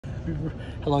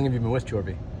How long have you been with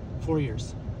Chorbie? 4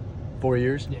 years. 4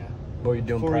 years? Yeah. What were you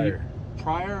doing prior?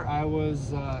 Prior, I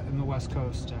was in the West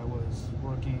Coast. I was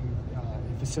working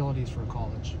in facilities for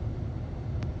college.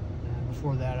 And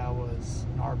before that, I was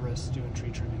an arborist doing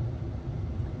tree trimming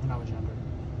when I was younger.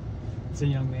 It's a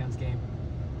young man's game.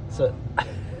 So,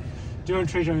 doing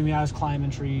tree trimming, I was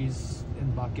climbing trees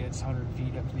in buckets, 100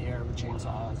 feet up in the air with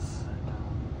chainsaws.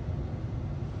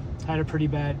 Had a pretty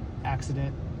bad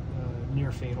accident,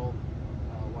 near fatal.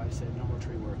 Wife said no more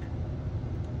tree work.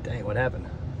 dang, what happened?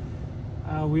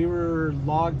 We were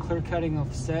log clear cutting off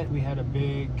the set. We had a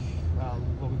big,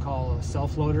 what we call a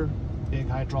self-loader, big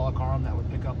hydraulic arm that would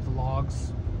pick up the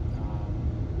logs.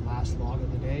 Last log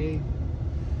of the day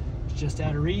was just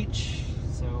out of reach,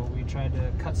 so we tried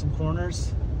to cut some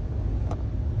corners,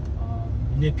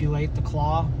 manipulate the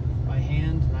claw by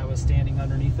hand, and I was standing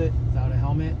underneath it without a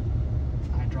helmet.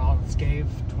 Hydraulics gave,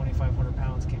 2,500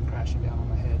 pounds came crashing down on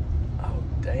my head. Oh,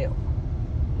 damn.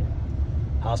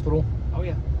 Yeah. Hospital? Oh,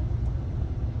 yeah.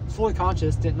 Fully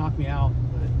conscious, didn't knock me out,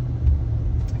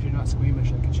 but if you're not squeamish,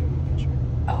 I can show you a picture.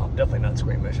 Oh, definitely not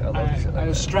squeamish. I love shit like I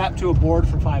was that. strapped to a board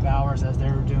for 5 hours as they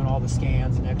were doing all the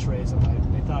scans and x-rays, and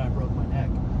they thought I broke my neck.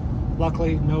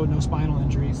 Luckily, no spinal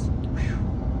injuries.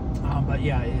 But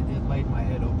yeah, it laid my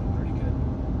head open pretty good.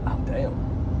 Oh,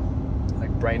 damn.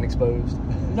 Like brain exposed?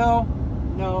 No,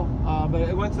 but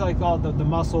it went to like all the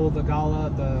muscle, the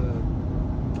gala,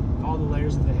 all the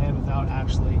layers of the head without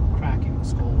actually cracking the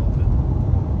skull open.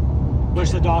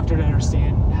 Which the doctor didn't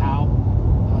understand how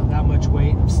that much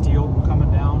weight of steel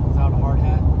coming down without a